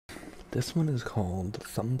This one is called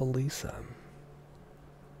Thumbelisa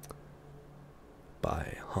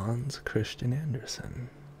by Hans Christian Andersen.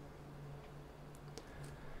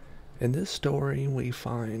 In this story, we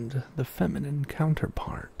find the feminine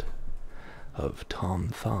counterpart of Tom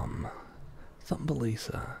Thumb.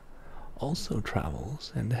 Thumbelisa also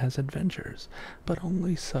travels and has adventures, but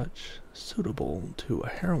only such suitable to a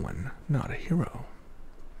heroine, not a hero.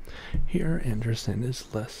 Here, Andersen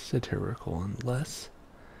is less satirical and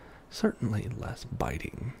certainly less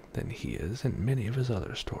biting than he is in many of his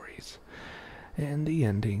other stories, and the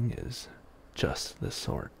ending is just the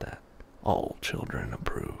sort that all children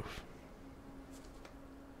approve.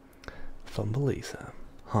 Thumbelisa,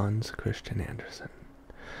 Hans Christian Andersen.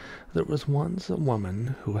 There was once a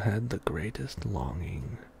woman who had the greatest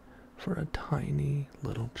longing for a tiny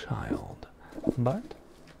little child, but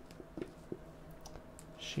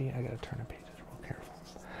I gotta turn the pages real careful,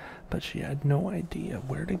 but she had no idea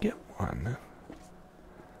where to get one.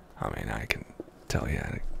 I mean, I can tell you,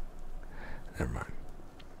 never mind.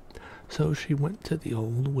 So she went to the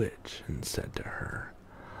old witch and said to her,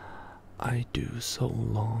 "I do so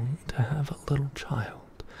long to have a little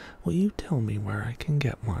child. Will you tell me where I can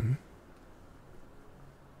get one?"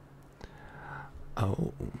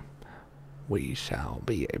 "Oh, we shall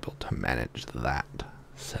be able to manage that,"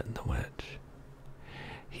 said the witch.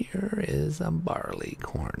 "Here is a barley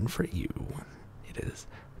corn for you. It is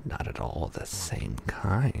not at all the same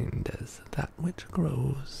kind as that which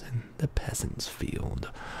grows in the peasant's field,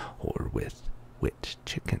 or with which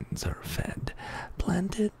chickens are fed.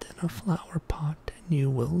 Plant it in a flower pot, and you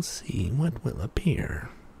will see what will appear."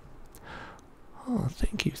 "Oh,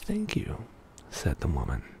 thank you," said the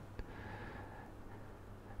woman.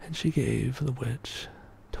 And she gave the witch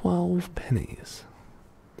 12 pennies,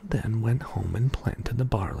 then went home and planted the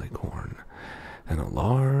barley corn, and a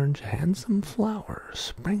large, handsome flower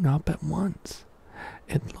sprang up at once.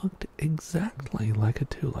 It looked exactly like a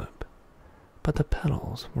tulip, but the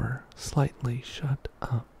petals were slightly shut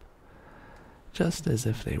up, just as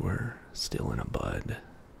if they were still in a bud.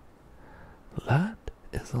 "That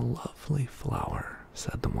is a lovely flower,"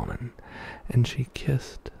 said the woman, and she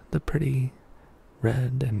kissed the pretty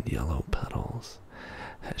red and yellow petals.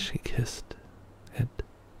 As she kissed it,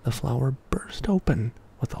 the flower burst open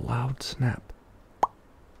with a loud snap.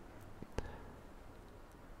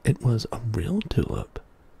 It was a real tulip.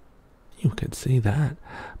 You could see that,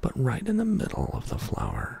 but right in the middle of the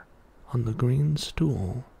flower, on the green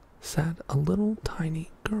stool, sat a little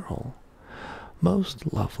tiny girl,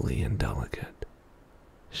 most lovely and delicate.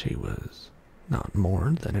 She was not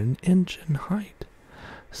more than an inch in height,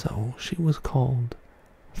 so she was called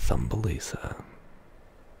Thumbelisa.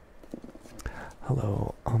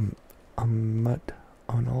 "Hello, Mutt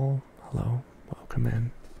on all. Hello, welcome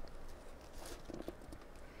in."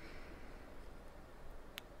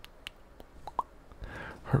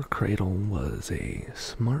 Her cradle was a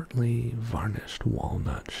smartly varnished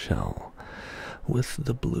walnut shell, with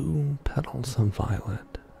the blue petals of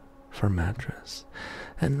violet for mattress,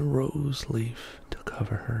 and rose leaf to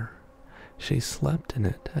cover her. She slept in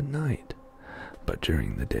it at night, but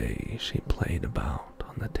during the day she played about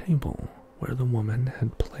on the table where the woman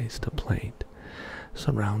had placed a plate,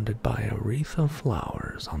 surrounded by a wreath of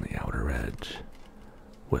flowers on the outer edge,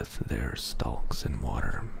 with their stalks in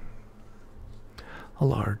water. A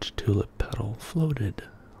large tulip petal floated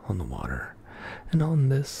on the water, and on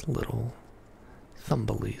this little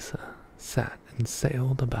Thumbelisa sat and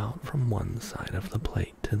sailed about from one side of the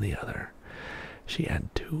plate to the other. She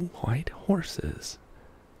had two white horsehairs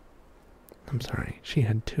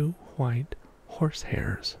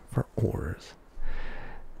for oars.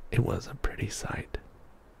 It was a pretty sight.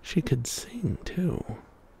 She could sing, too,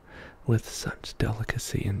 with such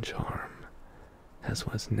delicacy and charm as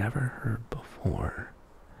was never heard before.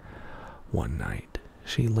 One night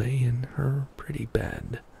she lay in her pretty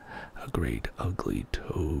bed. A great ugly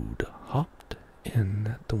toad hopped in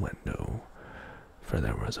at the window, for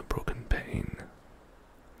there was a broken pane.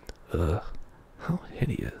 Ugh, how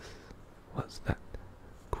hideous was that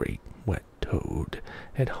great wet toad.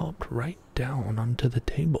 It hopped right down onto the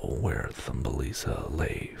table where Thumbelisa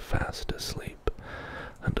lay fast asleep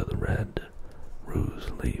under the red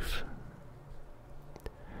rose leaf.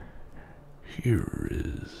 "Here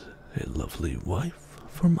is a lovely wife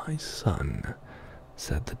for my son,"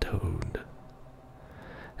 said the toad.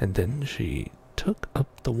 And then she took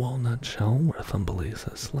up the walnut shell where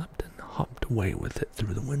Thumbelisa slept and hopped away with it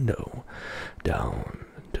through the window, down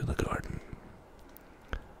to the garden.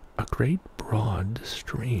 A great broad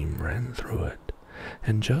stream ran through it,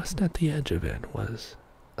 and just at the edge of it was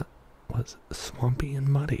swampy and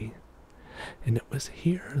muddy. and it was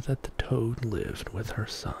here that the toad lived with her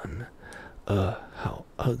son. How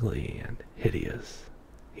ugly and hideous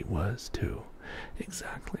he was, too,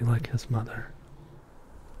 exactly like his mother.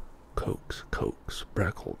 Coax, coax,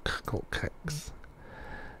 breckle, cackle, kex.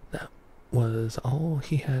 That was all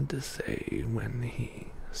he had to say when he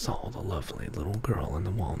saw the lovely little girl in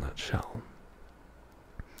the walnut shell.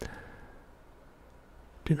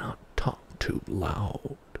 "Do not talk too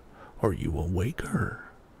loud, or you will wake her,"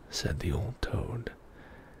 said the old toad.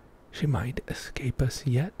 "She might escape us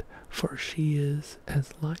yet, for she is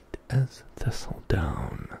as light as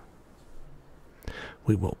thistledown.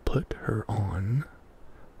 We will put her on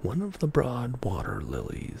one of the broad water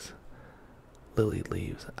lily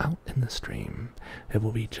leaves out in the stream. It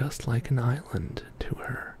will be just like an island to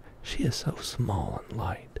her. She is so small and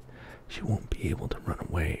light, she won't be able to run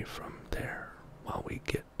away from there while we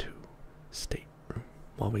get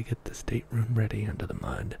the stateroom ready under the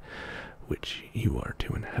mud, which you are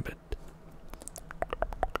to inhabit."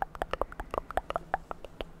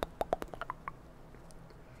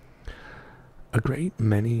 A great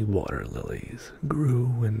many water lilies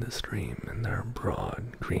grew in the stream, and their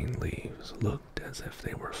broad green leaves looked as if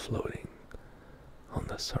they were floating on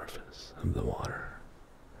the surface of the water.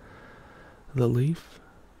 The leaf,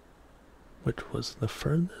 which was the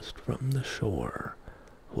furthest from the shore,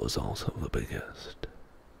 was also the biggest,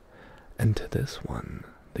 and to this one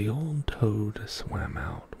the old toad swam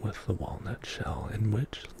out with the walnut shell in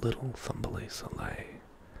which little Thumbelisa lay.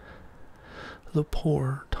 The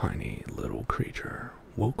poor tiny little creature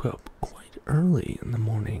woke up quite early in the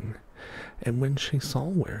morning, and when she saw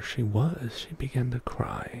where she was, she began to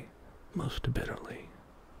cry most bitterly,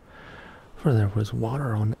 for there was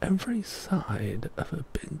water on every side of a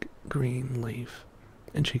big green leaf,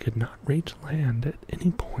 and she could not reach land at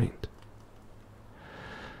any point.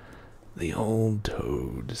 The old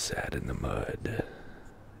toad sat in the mud,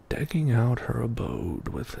 decking out her abode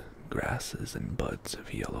with grasses and buds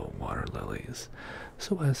of yellow water lilies,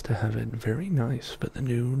 so as to have it very nice for the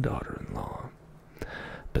new daughter-in-law.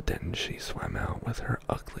 But then she swam out with her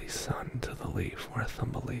ugly son to the leaf where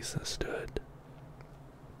Thumbelisa stood.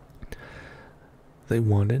 They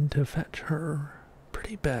wanted to fetch her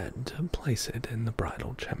pretty bed to place it in the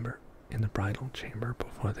bridal chamber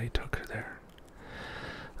before they took her there.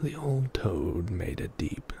 The old toad made a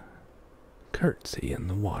deep curtsy in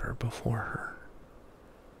the water before her,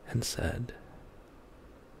 and said,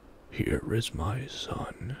 "Here is my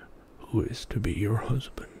son, who is to be your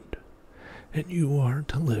husband, and you are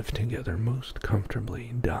to live together most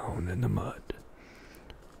comfortably down in the mud."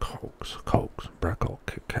 Coax, coax, breckle,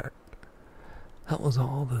 kick. That was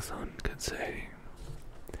all the son could say.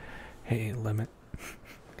 Hey, Lemon,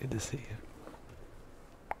 good to see you.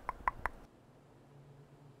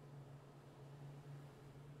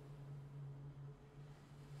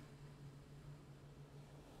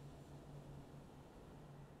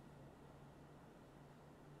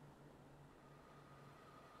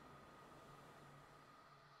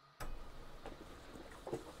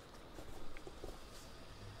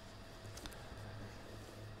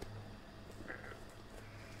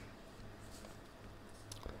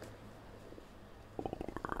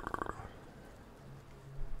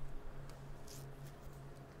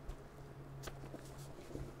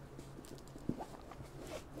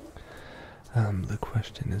 The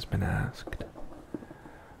question has been asked.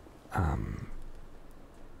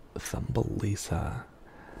 Thumbelisa.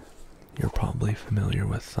 You're probably familiar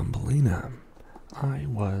with Thumbelina. I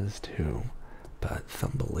was too, but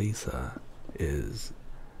Thumbelisa is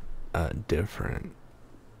a different,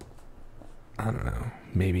 I don't know,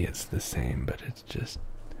 maybe it's the same, but it's just,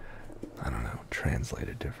 I don't know,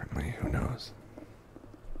 translated differently, who knows.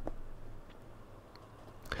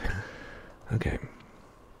 Okay.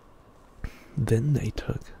 Then they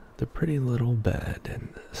took the pretty little bed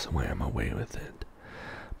and swam away with it.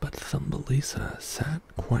 But Thumbelisa sat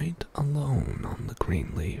quite alone on the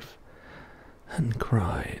green leaf and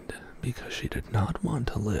cried because she did not want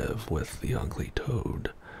to live with the ugly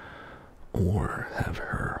toad or have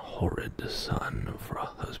her horrid son for a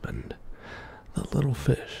husband. The little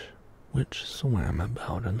fish, which swam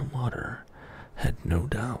about in the water, had no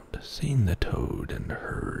doubt seen the toad and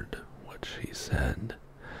heard what she said.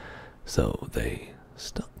 So they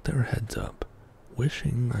stuck their heads up,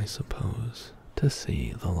 wishing, I suppose, to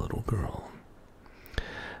see the little girl.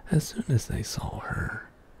 As soon as they saw her,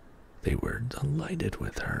 they were delighted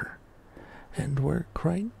with her, and were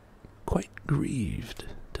quite grieved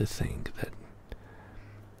to think that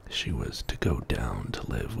she was to go down to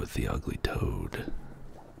live with the ugly toad.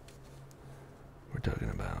 We're talking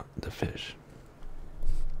about the fish.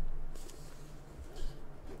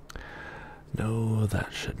 No,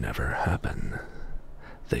 that should never happen.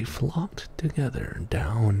 They flocked together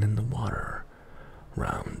down in the water,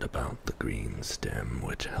 round about the green stem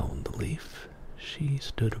which held the leaf she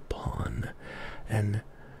stood upon, and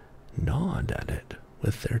gnawed at it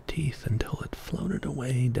with their teeth until it floated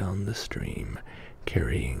away down the stream,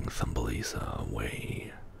 carrying Thumbelisa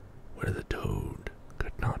away where the toad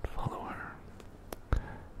could not follow her.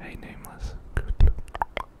 Hey, nameless.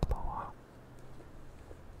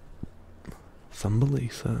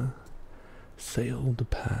 Thumbelisa sailed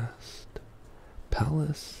past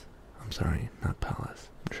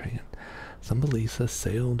Thumbelisa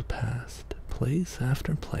sailed past place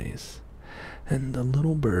after place, and the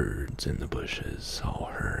little birds in the bushes saw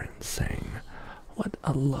her and sang, "What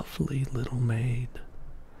a lovely little maid!"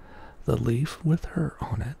 The leaf with her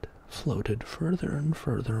on it floated further and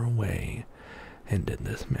further away, and in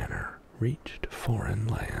this manner reached foreign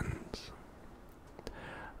lands.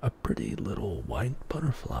 A pretty little white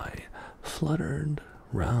butterfly fluttered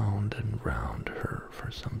round and round her for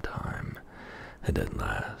some time, and at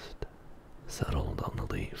last settled on the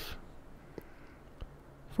leaf,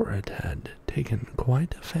 for it had taken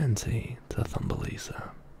quite a fancy to Thumbelisa.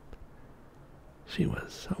 She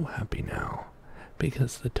was so happy now,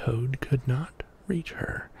 because the toad could not reach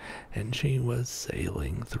her, and she was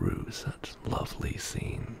sailing through such lovely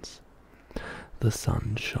scenes. The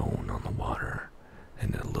sun shone on the water,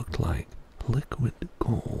 and it looked like liquid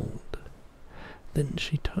gold. Then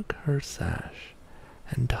she took her sash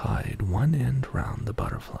and tied one end round the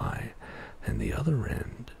butterfly, and the other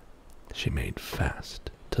end she made fast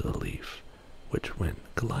to the leaf, which went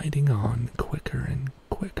gliding on quicker and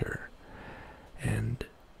quicker, and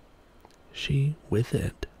she with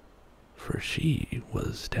it, for she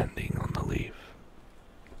was standing on the leaf.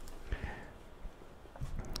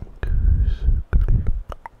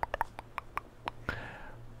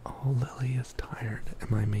 Oh, Lily is tired.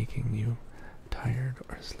 Am I making you tired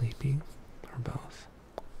or sleepy, or both?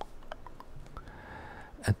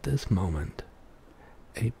 At this moment,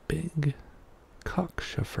 a big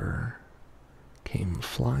cockchafer came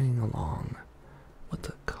flying along. What's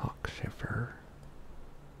a cockchafer?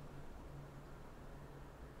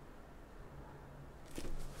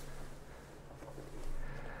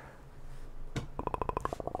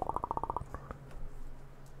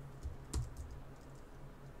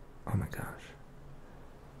 Oh my gosh,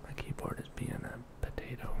 my keyboard is being a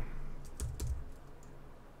potato.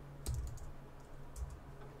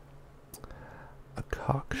 A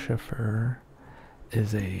cockchafer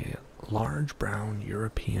is a large brown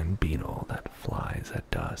European beetle that flies at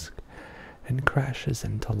dusk and crashes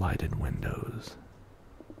into lighted windows.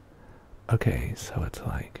 Okay, so it's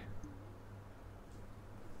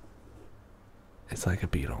like a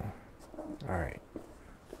beetle. Alright,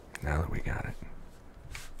 now that we got it.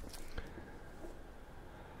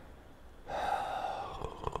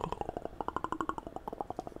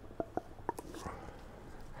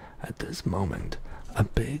 At this moment, a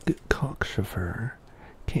big cockchafer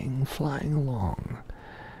came flying along.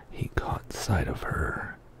 He caught sight of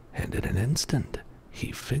her, and in an instant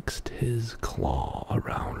he fixed his claw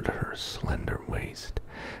around her slender waist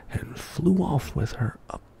and flew off with her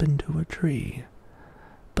up into a tree.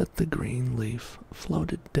 But the green leaf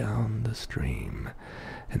floated down the stream,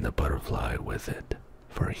 and the butterfly with it,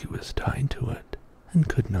 for he was tied to it and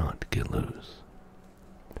could not get loose.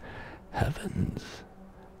 Heavens!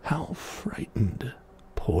 How frightened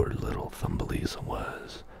poor little Thumbelisa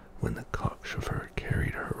was when the cockchafer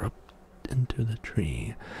carried her up into the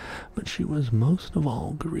tree, but she was most of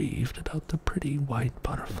all grieved about the pretty white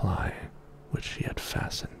butterfly which she had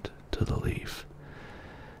fastened to the leaf.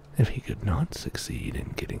 If he could not succeed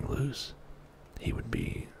in getting loose, he would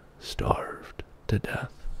be starved to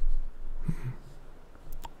death.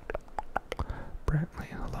 Brantley,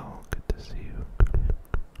 hello, good to see you.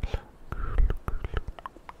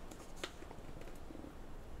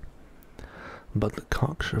 But the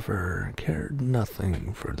cockchafer cared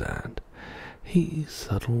nothing for that. He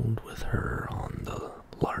settled with her on the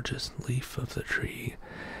largest leaf of the tree,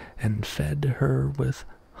 and fed her with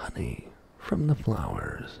honey from the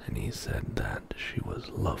flowers, and he said that she was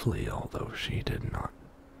lovely, although she did not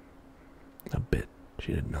a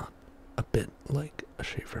bit like a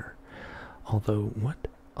chafer.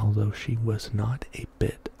 Although she was not a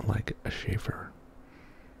bit like a chafer.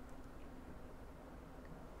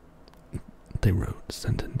 They wrote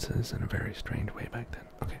sentences in a very strange way back then.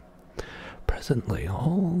 Okay. Presently,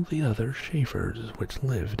 all the other chafers which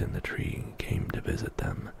lived in the tree came to visit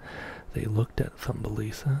them. They looked at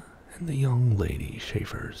Thumbelisa, and the young lady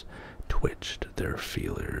chafers twitched their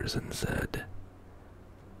feelers and said,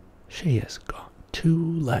 "She has got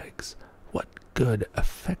 2 legs, What good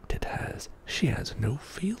effect it has! She has no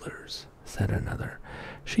feelers, said another.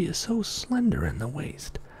 She is so slender in the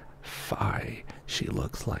waist. Fie, she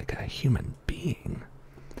looks like a human being.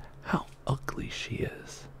 How ugly she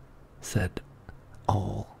is, said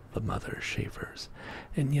all the mother Schaefers,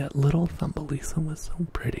 and yet little Thumbelisa was so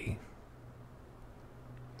pretty.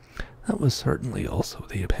 That was certainly also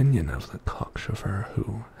the opinion of the cockchafer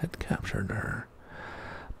who had captured her.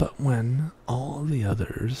 But when all the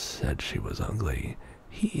others said she was ugly,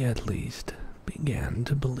 he at least began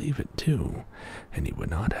to believe it too, and he would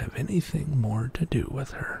not have anything more to do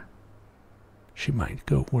with her. She might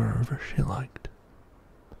go wherever she liked.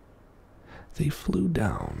 They flew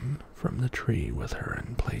down from the tree with her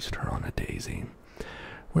and placed her on a daisy,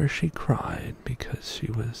 where she cried because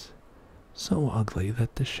she was so ugly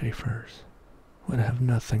that the Schaefers would have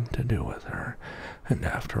nothing to do with her, and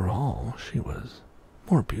after all she was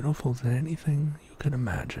more beautiful than anything you could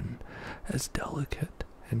imagine, as delicate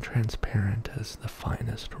and transparent as the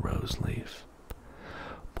finest rose leaf.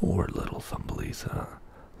 Poor little Thumbelisa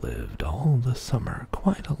lived all the summer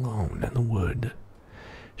quite alone in the wood.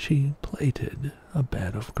 She plaited a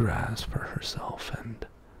bed of grass for herself and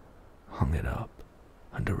hung it up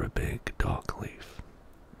under a big dock leaf,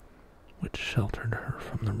 which sheltered her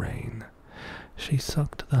from the rain. She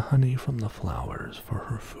sucked the honey from the flowers for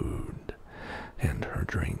her food, and her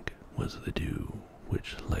drink was the dew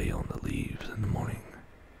which lay on the leaves in the morning.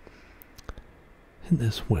 In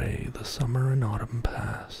this way the summer and autumn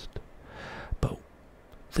passed, but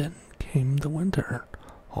then came the winter.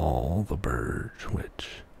 All the birds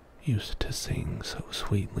which used to sing so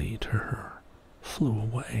sweetly to her flew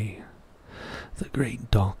away. The great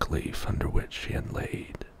dock leaf under which she had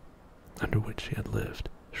lived,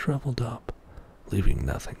 shriveled up, leaving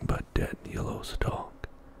nothing but dead yellow stalk,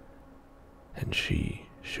 and she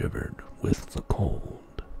shivered with the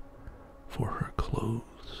cold, for her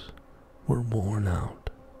clothes were worn out.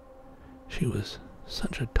 She was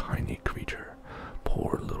such a tiny creature,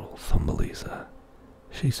 poor little Thumbelisa.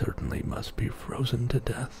 She certainly must be frozen to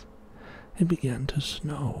death. It began to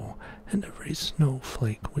snow, and every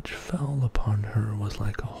snowflake which fell upon her was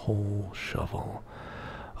like a whole shovel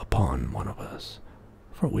upon one of us,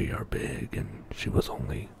 for we are big, and she was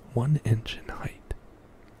only 1 inch in height.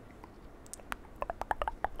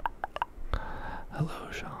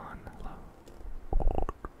 Hello, Sean. Hello.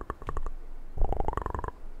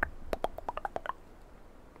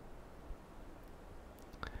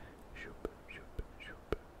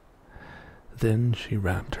 Then she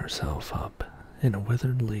wrapped herself up in a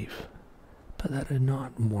withered leaf, but that did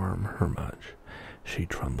not warm her much. She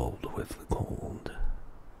trembled with the cold.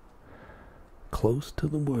 Close to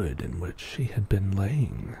the wood in which she had been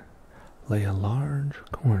laying lay a large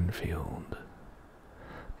cornfield,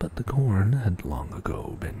 but the corn had long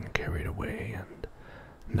ago been carried away, and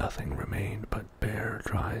nothing remained but bare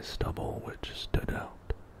dry stubble which stood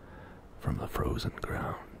out from the frozen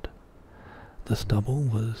ground. The stubble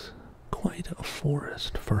was quite a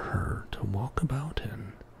forest for her to walk about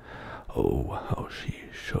in. Oh, how she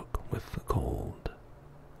shook with the cold.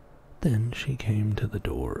 Then she came to the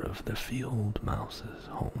door of the field mouse's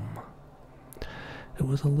home. It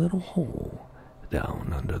was a little hole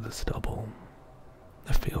down under the stubble.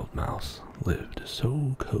 The field mouse lived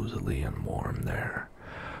so cozily and warm there.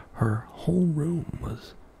 Her whole room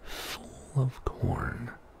was full of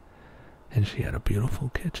corn, and she had a beautiful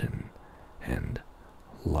kitchen and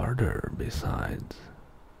larder besides.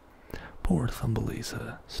 Poor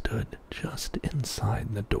Thumbelisa stood just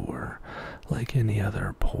inside the door, like any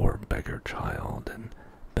other poor beggar child, and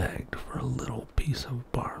begged for a little piece of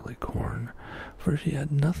barley corn, for she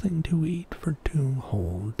had nothing to eat for 2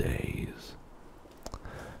 whole days.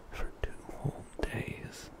 For 2 whole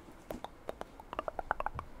days.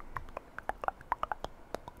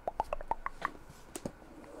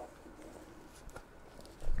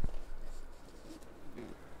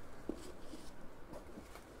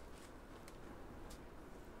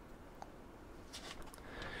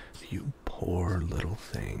 You poor little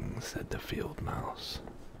thing, said the field mouse,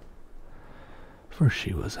 for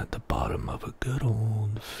she was at the bottom of a good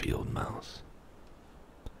old field mouse.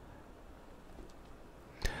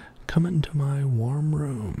 Come into my warm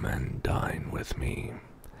room and dine with me.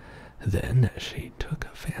 Then, as she took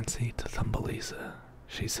a fancy to Thumbelisa,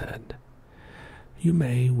 she said, You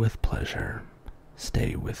may with pleasure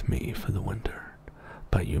stay with me for the winter,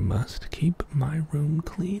 but you must keep my room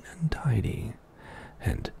clean and tidy,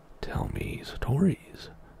 and tell me stories,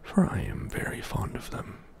 for I am very fond of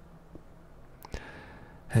them.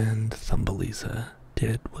 And Thumbelisa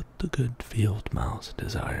did what the good field mouse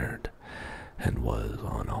desired, and was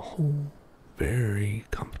on a whole very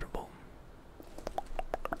comfortable.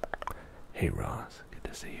 Hey Ross, good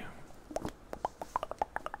to see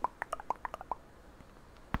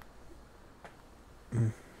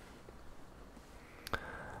you.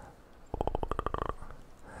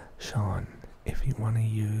 Sean, if you want to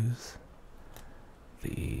use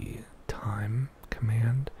the time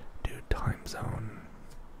command, do time zone.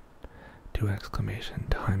 Do exclamation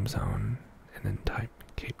time zone and then type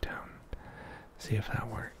Cape Town. See if that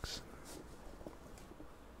works.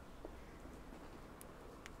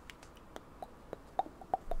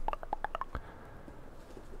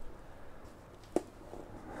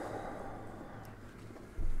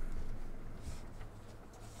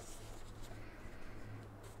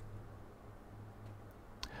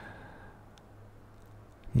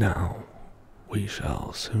 Now, we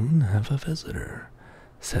shall soon have a visitor,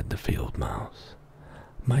 said the field mouse.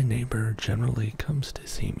 My neighbor generally comes to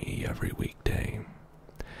see me every weekday.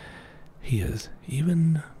 He is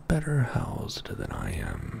even better housed than I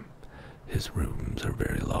am. His rooms are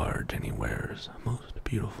very large and he wears a most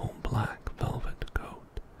beautiful black velvet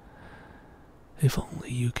coat. If only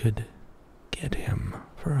you could get him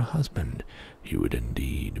for a husband, you would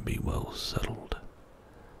indeed be well settled.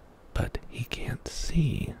 But he can't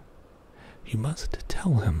see. You must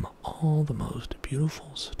tell him all the most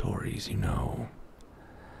beautiful stories you know.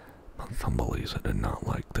 But Thumbelisa did not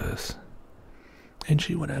like this, and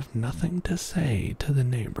she would have nothing to say to the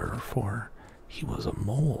neighbor, for he was a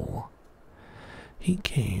mole. He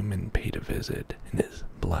came and paid a visit in his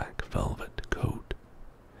black velvet coat.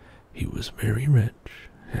 He was very rich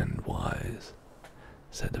and wise,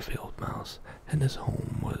 said the field mouse, and his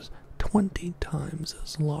home was 20 times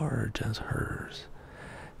as large as hers,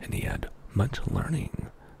 and he had much learning,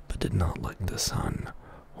 but did not like the sun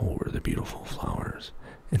or the beautiful flowers.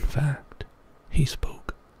 In fact, he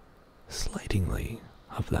spoke slightingly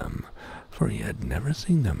of them, for he had never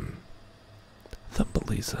seen them.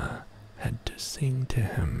 Thumbelisa had to sing to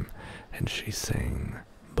him, and she sang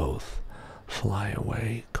both Fly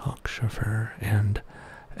Away, Cockchafer, and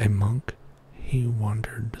A Monk He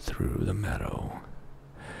Wandered Through the Meadow.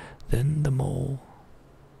 Then the mole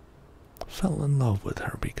fell in love with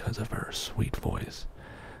her because of her sweet voice,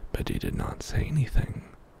 but he did not say anything,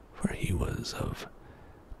 for he was of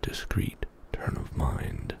discreet turn of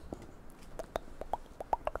mind.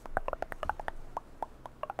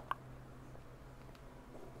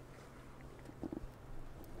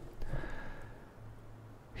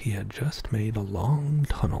 He had just made a long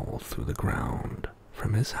tunnel through the ground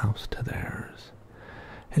from his house to theirs,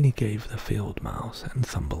 and he gave the field mouse and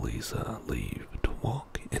Thumbelisa leave to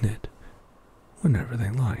walk in it whenever they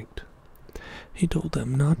liked. He told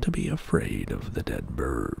them not to be afraid of the dead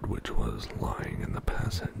bird which was lying in the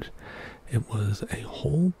passage. It was a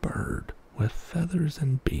whole bird with feathers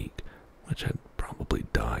and beak, which had probably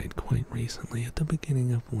died quite recently at the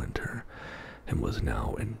beginning of winter, and was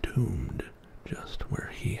now entombed just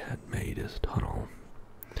where he had made his tunnel.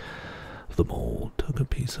 The mole took a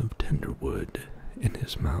piece of tender wood in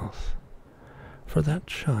his mouth, for that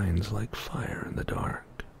shines like fire in the dark,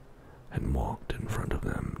 and walked in front of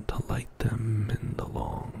them to light them in the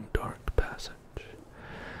long dark passage.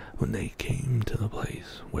 When they came to the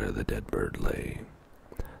place where the dead bird lay,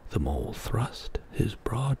 the mole thrust his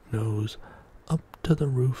broad nose up to the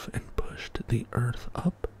roof and pushed the earth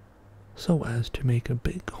up so as to make a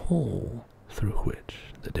big hole through which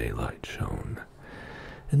the daylight shone.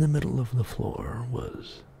 In the middle of the floor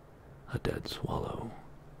was a dead swallow,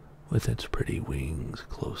 with its pretty wings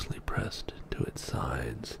closely pressed to its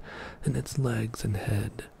sides, and its legs and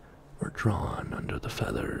head were drawn under the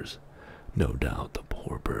feathers. No doubt the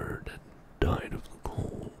poor bird had died of the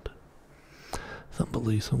cold.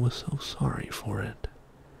 Thumbelisa was so sorry for it.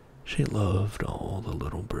 She loved all the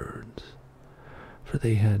little birds, for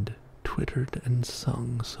they had twittered and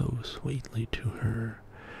sung so sweetly to her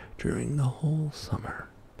during the whole summer.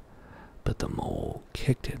 But the mole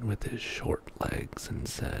kicked it with his short legs and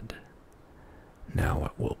said, "Now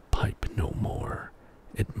it will pipe no more.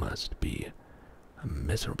 It must be a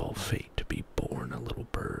miserable fate to be born a little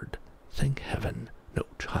bird. Thank heaven, no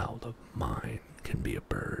child of mine can be a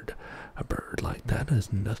bird. A bird like that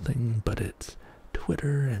has nothing but its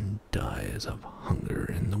twitter and dies of hunger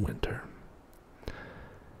in the winter."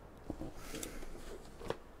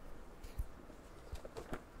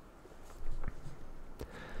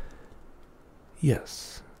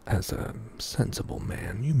 "Yes, as a sensible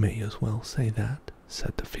man, you may as well say that,"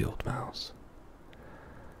 said the field mouse.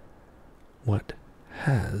 "What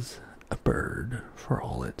has a bird for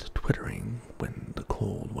all its twittering when the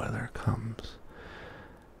cold weather comes?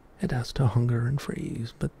 It has to hunger and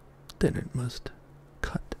freeze, but then it must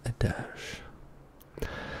cut a dash."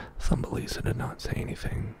 Thumbelisa did not say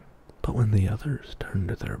anything, but but when the others turned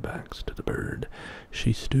their backs to the bird,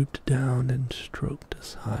 she stooped down and stroked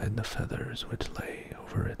aside the feathers which lay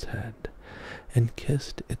over its head, and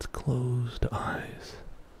kissed its closed eyes.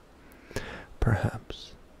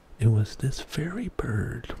 Perhaps it was this very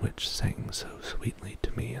bird which sang so sweetly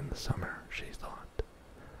to me in the summer, she thought.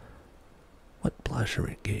 What pleasure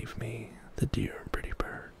it gave me, the dear pretty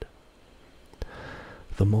bird.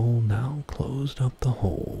 The mole now closed up the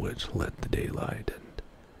hole which let the daylight and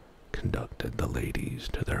conducted the ladies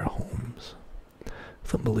to their homes.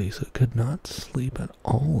 Thumbelisa could not sleep at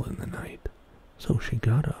all in the night, so she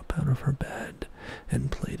got up out of her bed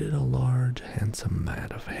and plaited a large handsome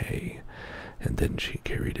mat of hay, and then she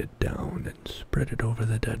carried it down and spread it over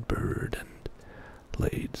the dead bird and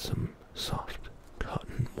laid some soft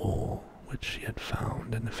cotton wool which she had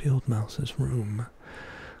found in the field mouse's room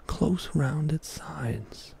close round its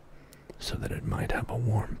sides, so that it might have a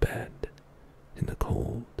warm bed in the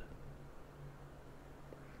cold.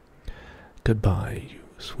 Goodbye, you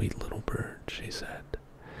sweet little bird, she said.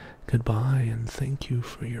 Goodbye, and thank you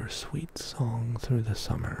for your sweet song through the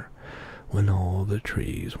summer, when all the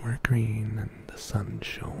trees were green and the sun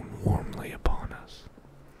shone warmly upon us.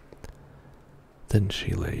 Then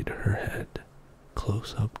she laid her head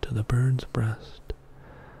close up to the bird's breast,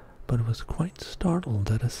 but was quite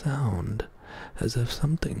startled at a sound, as if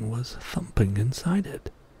something was thumping inside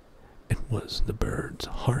it. It was the bird's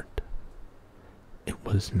heart. It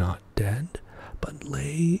was not dead, but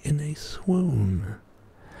lay in a swoon,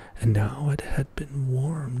 and now it had been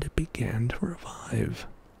warmed, it began to revive.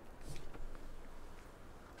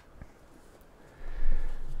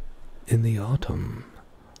 In the autumn,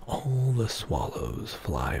 all the swallows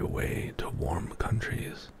fly away to warm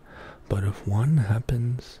countries, but if one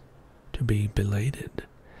happens to be belated,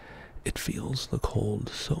 it feels the cold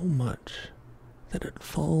so much that it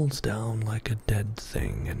falls down like a dead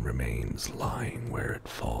thing and remains lying where it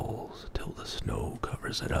falls till the snow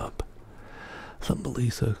covers it up.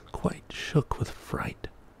 Thumbelisa quite shook with fright,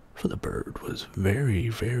 for the bird was very,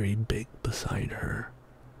 very big beside her,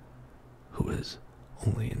 who was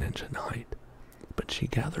only an inch in height. But she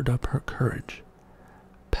gathered up her courage,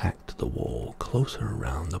 packed the wool closer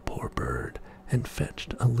round the poor bird, and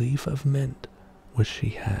fetched a leaf of mint, which she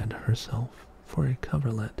had herself for a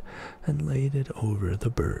coverlet, and laid it over the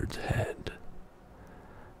bird's head.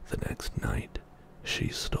 The next night she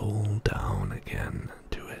stole down again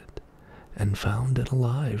to it, and found it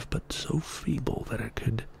alive, but so feeble that it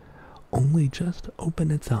could only just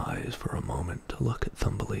open its eyes for a moment to look at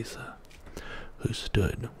Thumbelisa, who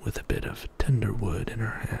stood with a bit of tender wood in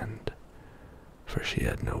her hand, for she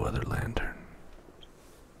had no other lantern.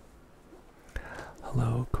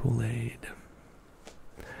 Hello, Kool-Aid.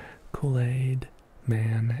 Kool-Aid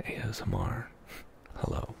Man ASMR.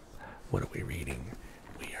 Hello. What are we reading?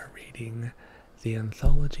 We are reading the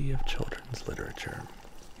Anthology of Children's Literature,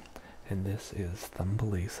 and this is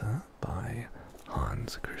Thumbelisa by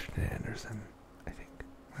Christian Andersen, I think.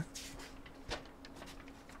 What?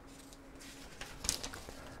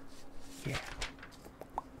 Yeah.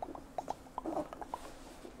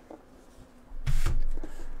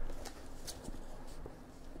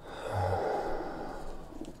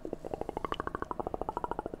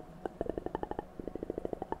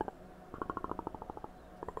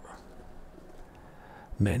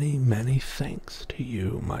 Many, many thanks to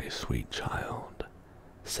you, my sweet child,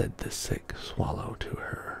 said the sick swallow to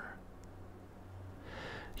her.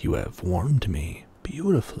 You have warmed me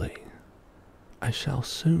beautifully. I shall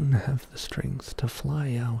soon have the strength to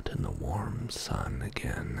fly out in the warm sun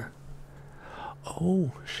again.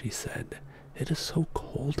 Oh, she said, it is so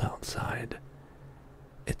cold outside.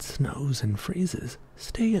 It snows and freezes.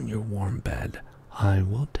 Stay in your warm bed. I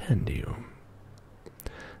will tend you.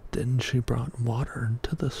 Then she brought water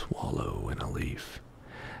to the swallow in a leaf,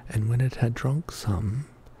 and when it had drunk some,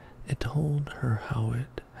 it told her how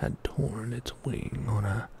it had torn its wing on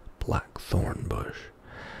a black thorn bush,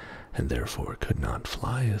 and therefore could not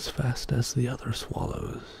fly as fast as the other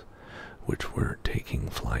swallows, which were taking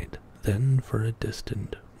flight then for a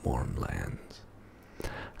distant warm lands.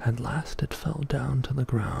 At last it fell down to the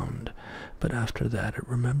ground, but after that it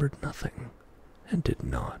remembered nothing, and did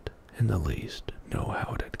not in the least know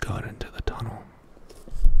how it had got into the tunnel.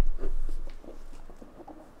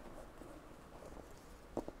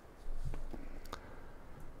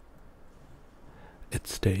 It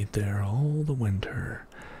stayed there all the winter,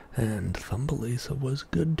 and Thumbelisa was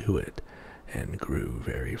good to it, and grew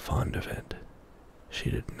very fond of it. She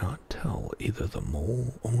did not tell either the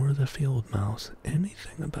mole or the field mouse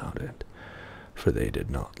anything about it, for they did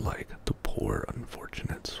not like the poor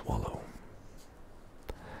unfortunate swallow.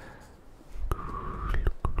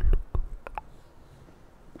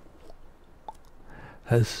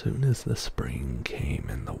 As soon as the spring came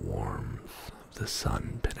and the warmth of the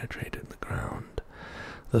sun penetrated the ground,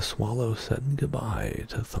 the swallow said goodbye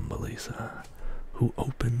to Thumbelisa, who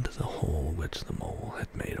opened the hole which the mole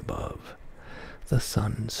had made above. The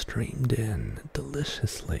sun streamed in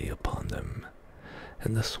deliciously upon them,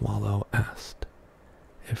 and the swallow asked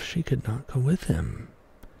if she could not go with him.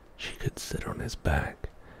 She could sit on his back,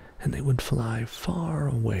 and they would fly far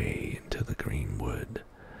away into the green wood.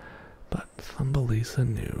 But Thumbelisa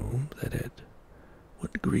knew that it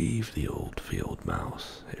would grieve the old field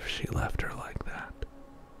mouse if she left her like that.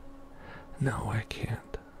 "No, I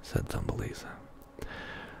can't," said Thumbelisa.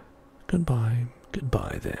 "Goodbye,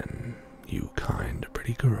 goodbye then, you kind,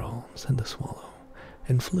 pretty girl," said the swallow,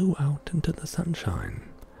 and flew out into the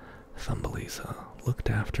sunshine. Thumbelisa looked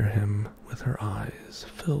after him with her eyes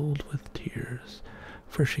filled with tears,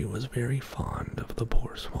 for she was very fond of the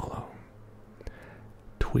poor swallow.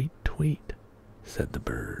 "Tweet, tweet," said the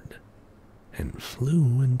bird, and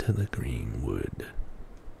flew into the green wood.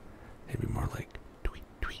 Maybe more like tweet,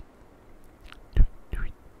 tweet, tweet,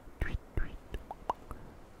 tweet, tweet, tweet.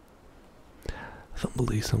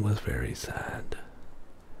 Thumbelisa was very sad.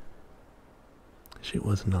 She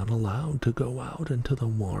was not allowed to go out into the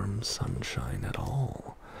warm sunshine at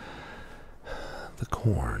all. The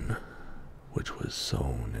corn, which was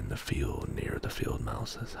sown in the field near the field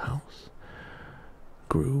mouse's house,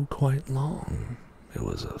 grew quite long. It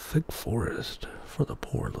was a thick forest for the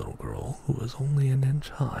poor little girl who was only an inch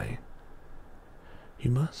high.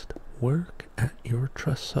 "You must work at your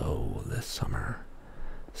trousseau this summer,"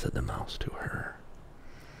 said the mouse to her.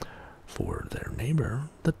 For their neighbor,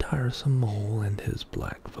 the tiresome mole, and his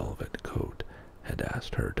black velvet coat had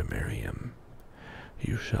asked her to marry him.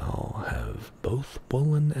 "You shall have both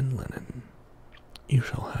woolen and linen. You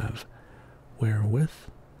shall have wherewith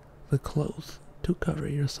the clothes to cover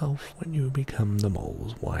yourself when you become the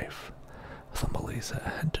mole's wife." Thumbelisa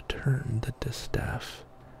had to turn the distaff,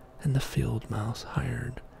 and the field mouse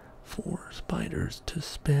hired 4 spiders to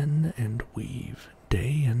spin and weave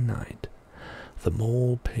day and night. The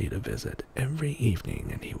mole paid a visit every evening,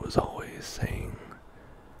 and he was always saying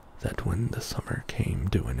that when the summer came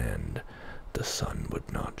to an end, the sun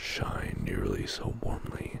would not shine nearly so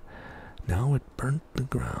warmly. Now it burnt the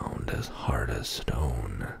ground as hard as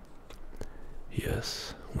stone.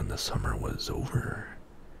 Yes, when the summer was over,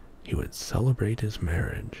 he would celebrate his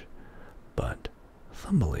marriage, but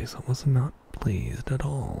Thumbelisa was not pleased at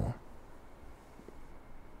all.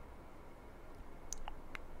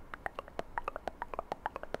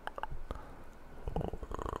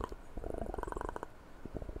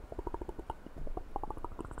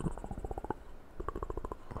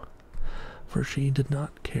 For she did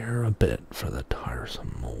not care a bit for the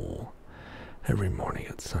tiresome mole. Every morning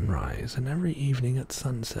at sunrise and every evening at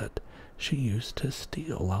sunset she used to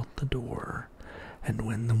steal out the door, and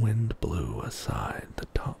when the wind blew aside the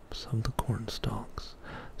tops of the cornstalks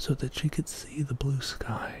so that she could see the blue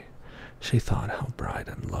sky, she thought how bright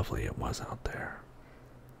and lovely it was out there,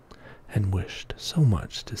 and wished so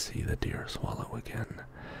much to see the dear swallow again,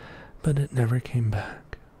 but it never came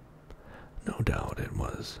back. No doubt it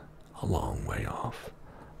was a long way off,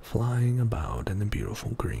 flying about in the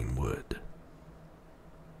beautiful green wood.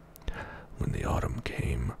 When the autumn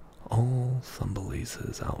came, all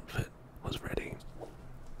Thumbelisa's outfit was ready.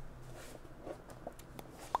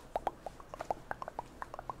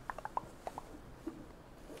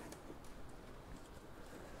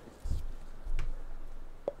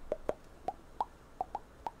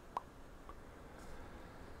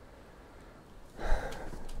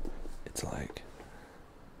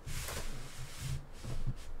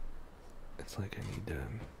 I need to,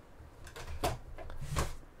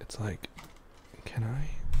 can I?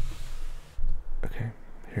 Okay,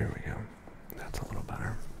 here we go. That's a little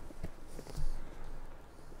better.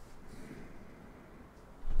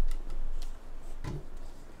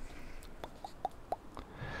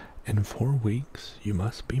 "In 4 weeks you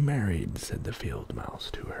must be married," said the field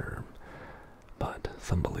mouse to her. But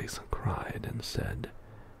Thumbelisa cried and said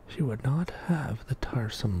she would not have the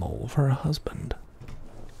tiresome mole for a husband.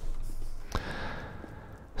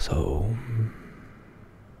 So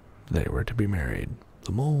they were to be married.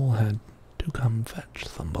 The mole had to come fetch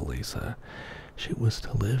Thumbelisa. She was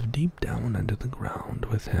to live deep down into the ground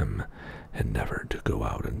with him, and never to go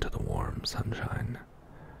out into the warm sunshine,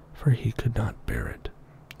 for he could not bear it.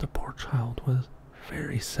 The poor child was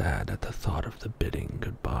very sad at the thought of the bidding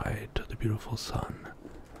goodbye to the beautiful sun,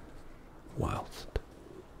 whilst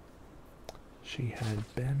she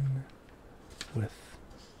had been with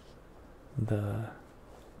the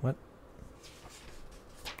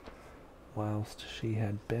whilst she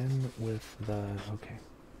had been with the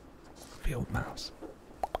field mouse.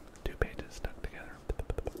 2 pages stuck together.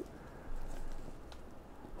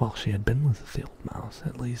 While she had been with the field mouse,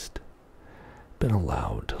 at least been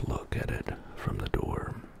allowed to look at it from the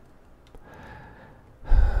door.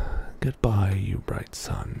 "Goodbye, you bright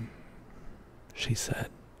sun," she said,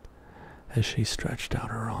 as she stretched out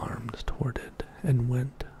her arms toward it and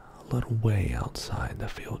went a little way outside the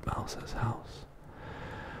field mouse's house.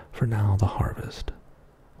 For now the harvest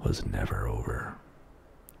was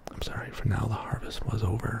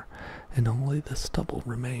over, and only the stubble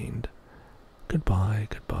remained. "Goodbye,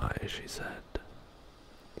 goodbye," she said,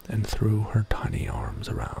 and threw her tiny arms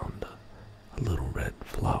around a little red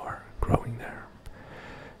flower growing there.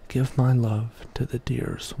 "Give my love to the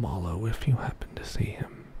dear swallow if you happen to see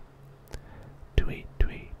him." Tweet,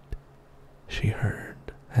 tweet, she heard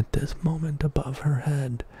at this moment above her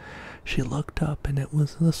head. She looked up, and it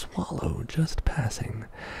was the swallow just passing.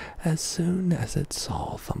 As soon as it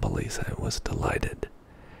saw Thumbelisa, it was delighted.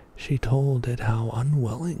 She told it how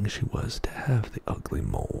unwilling she was to have the ugly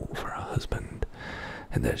mole for a husband,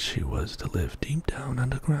 and that she was to live deep down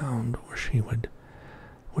underground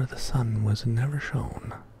where the sun was never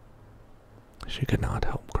shone. She could not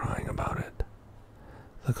help crying about it.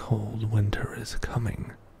 "The cold winter is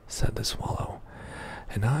coming," said the swallow,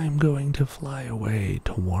 "and I am going to fly away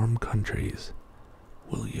to warm countries.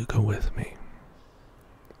 Will you go with me?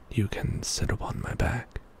 You can sit upon my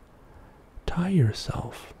back. Tie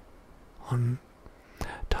yourself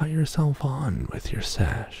on with your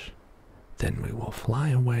sash. Then we will fly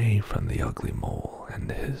away from the ugly mole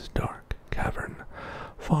and his dark cavern,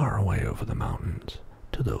 far away over the mountains,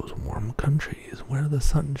 to those warm countries where the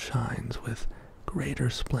sun shines with greater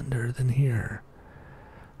splendor than here,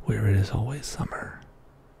 where it is always summer,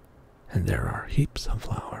 and there are heaps of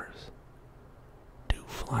flowers. Do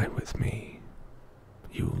fly with me,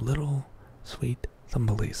 you little sweet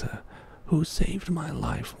Thumbelisa, who saved my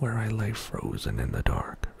life where I lay frozen in the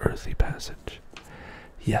dark, earthy passage."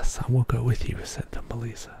 "Yes, I will go with you," said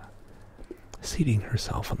Thumbelisa, seating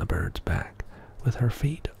herself on the bird's back, with her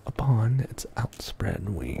feet upon its outspread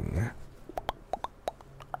wing.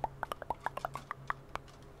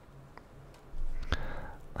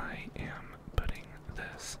 I am putting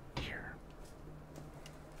this here.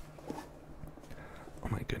 Oh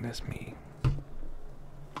my goodness me.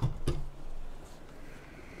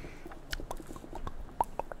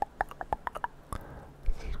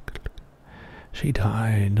 She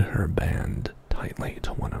tied her band tightly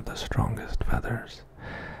to one of the strongest feathers,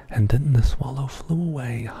 and then the swallow flew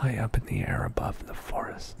away high up in the air above the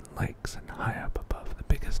forests and lakes, and high up above the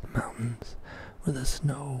biggest mountains where the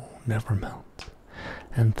snow never melts,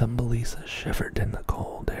 and Thumbelisa shivered in the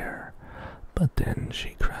cold air. But then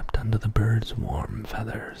she crept under the bird's warm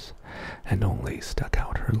feathers, and only stuck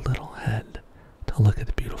out her little head to look at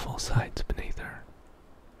the beautiful sights beneath her.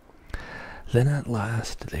 Then at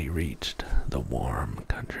last they reached the warm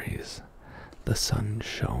countries. The sun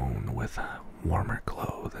shone with a warmer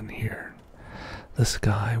glow than here. The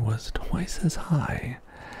sky was twice as high,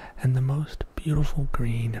 and the most beautiful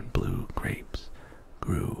green and blue grapes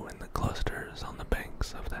grew in the clusters on the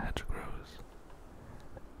banks of the hedgerows.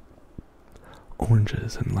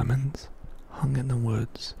 Oranges and lemons hung in the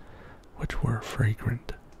woods, which were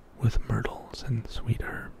fragrant with myrtles and sweet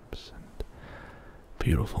herbs, and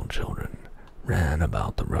beautiful children ran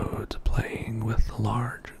about the roads playing with the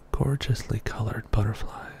large, gorgeously colored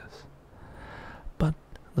butterflies. But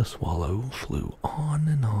the swallow flew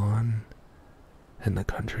on, and the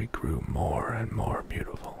country grew more and more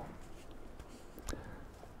beautiful.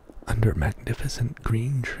 Under magnificent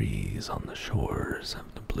green trees on the shores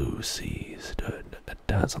of the blue sea stood a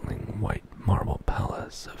dazzling white marble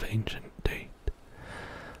palace of ancient date.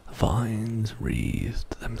 Vines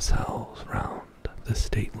wreathed themselves round the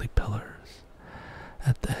stately pillars.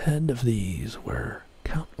 At the head of these were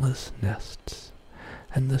countless nests,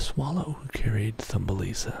 and the swallow who carried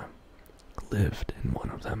Thumbelisa lived in one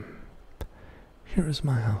of them. "Here is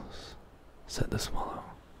my house," said the swallow,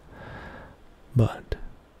 "but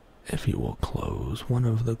if you will close one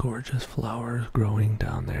of the gorgeous flowers growing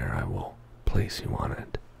down there, I will place you on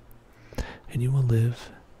it, and you will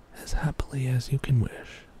live as happily as you can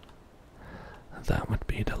wish." "That would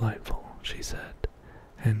be delightful," she said,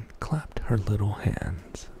 and clapped her little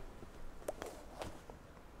hands.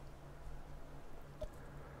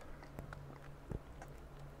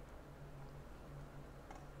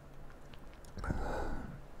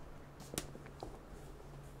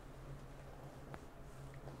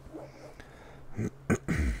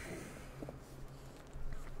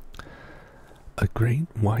 A great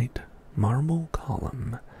white marble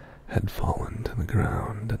column had fallen to the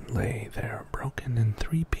ground and lay there broken in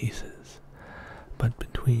 3 pieces, but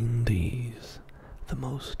between these the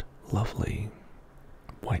most lovely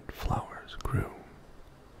white flowers grew.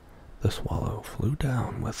 The swallow flew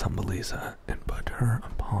down with Thumbelisa and put her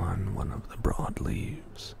upon one of the broad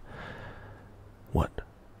leaves. What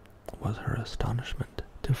was her astonishment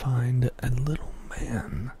to find a little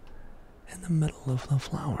man in the middle of the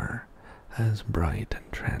flower, as bright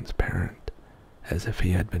and transparent as if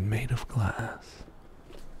he had been made of glass.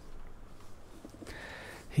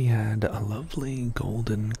 He had a lovely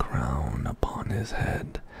golden crown upon his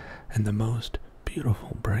head, and the most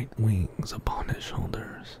beautiful bright wings upon his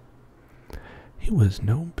shoulders. He was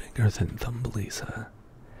no bigger than Thumbelisa.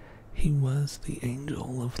 He was the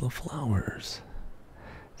angel of the flowers.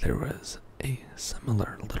 There was a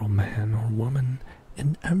similar little man or woman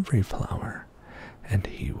in every flower, and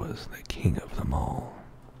he was the king of them all.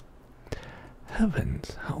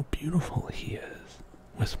 "Heavens, how beautiful he is,"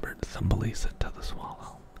 whispered Thumbelisa to the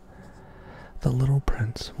swallow. The little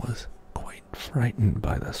prince was quite frightened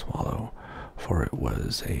by the swallow, for it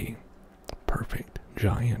was a perfect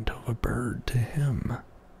giant of a bird to him,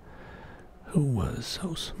 who was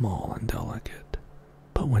so small and delicate.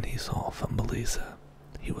 But when he saw Thumbelisa,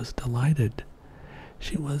 he was delighted.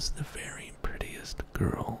 She was the very prettiest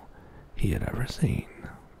girl he had ever seen.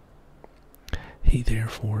 He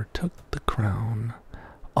therefore took the crown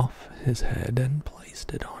off his head and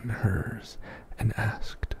placed it on hers, and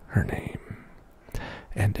asked her name,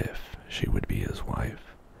 and if she would be his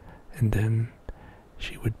wife, and then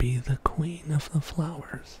she would be the queen of the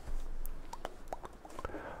flowers.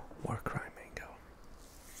 War cry mango.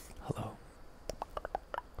 Hello.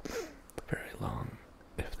 Very long.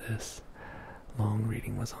 If this long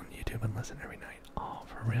reading was on YouTube and listen every night. Oh,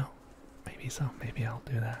 for real? Maybe so. Maybe I'll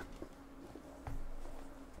do that.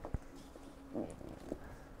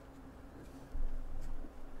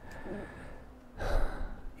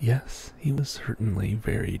 Yes, he was certainly a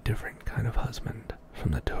very different kind of husband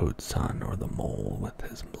from the toad's son or the mole with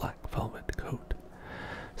his black velvet coat.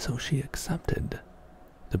 So she accepted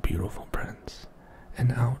the beautiful prince,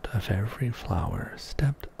 and out of every flower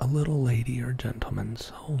stepped a little lady or gentleman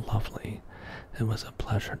so lovely it was a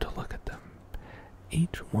pleasure to look at them.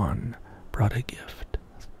 Each one brought a gift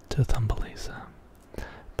to Thumbelisa,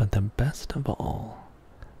 but the best of all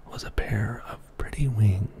was a pair of pretty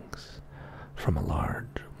wings from a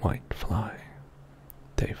large white fly.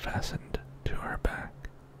 They fastened to her back,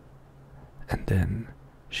 and then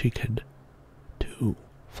she could, too,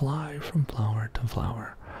 fly from flower to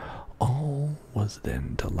flower. All was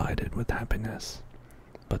then delighted with happiness,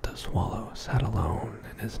 but the swallow sat alone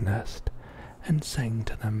in his nest and sang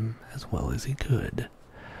to them as well as he could,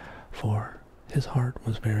 for his heart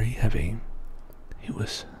was very heavy. He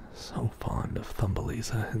was so fond of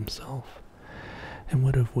Thumbelisa himself, and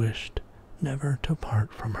would have wished never to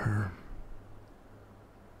part from her.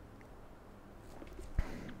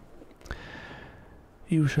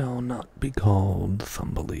 "You shall not be called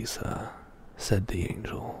Thumbelisa," said the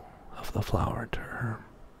angel of the flower to her.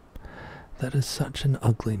 "That is such an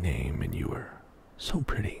ugly name, and you are so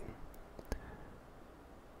pretty.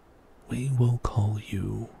 We will call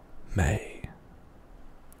you May."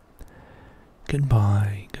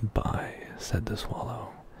 "Goodbye, goodbye," said the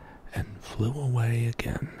swallow, and flew away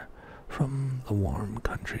again from the warm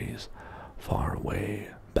countries far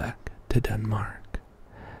away back to Denmark.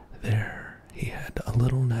 There he had a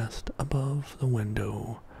little nest above the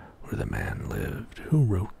window where the man lived who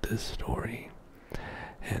wrote this story,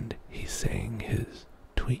 and he sang his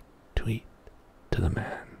tweet tweet to the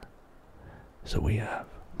man. So we have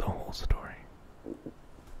the whole story.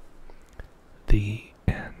 The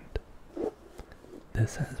end.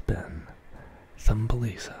 This has been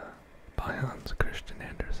Thumbelisa by Christian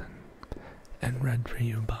Andersen, and read for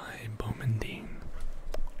you by Bowman Dean.